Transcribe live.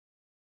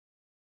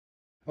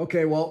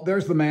Okay, well,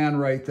 there's the man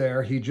right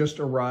there. He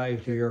just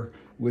arrived here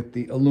with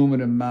the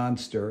aluminum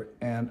monster,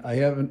 and I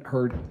haven't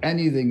heard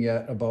anything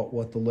yet about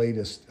what the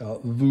latest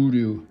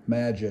voodoo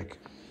magic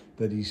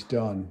that he's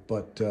done,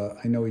 but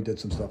I know he did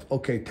some stuff.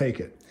 Okay, take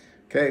it.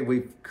 Okay,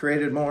 we've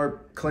created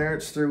more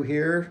clearance through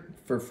here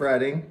for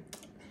fretting.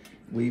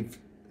 We've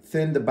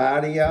thinned the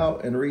body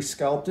out and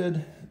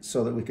re-sculpted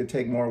so that we could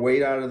take more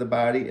weight out of the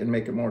body and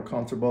make it more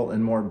comfortable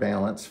and more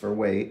balanced for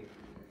weight.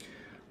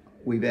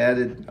 We've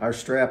added our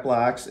strap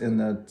locks in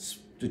the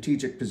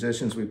strategic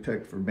positions we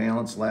picked for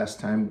balance last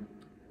time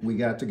we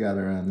got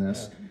together on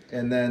this.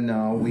 And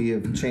then we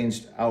have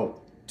changed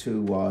out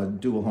to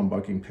dual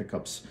humbucking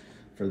pickups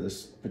for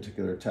this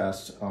particular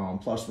test.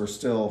 Plus we're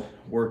still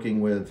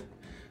working with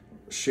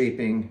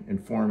shaping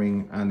and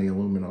forming on the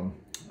aluminum,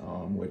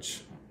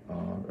 which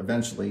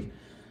eventually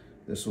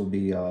this will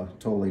be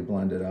totally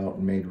blended out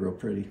and made real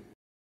pretty.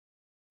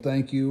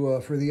 Thank you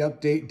for the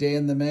update,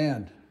 Dan the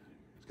Man.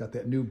 He's got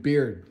that new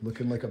beard,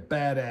 looking like a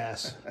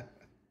badass.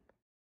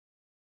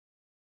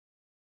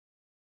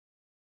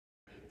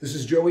 This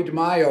is Joey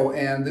DeMaio,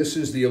 and this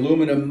is the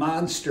Aluminum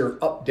Monster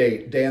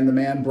update. Dan the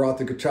Man brought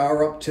the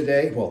guitar up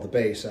today, well, the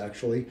bass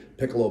actually,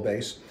 Piccolo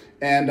Bass,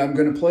 and I'm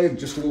going to play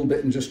just a little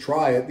bit and just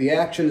try it. The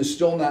action is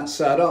still not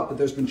set up, but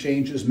there's been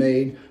changes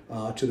made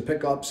to the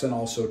pickups and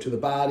also to the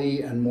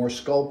body and more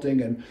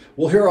sculpting, and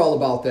we'll hear all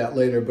about that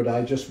later, but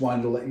I just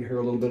wanted to let you hear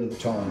a little bit of the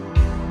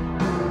tone.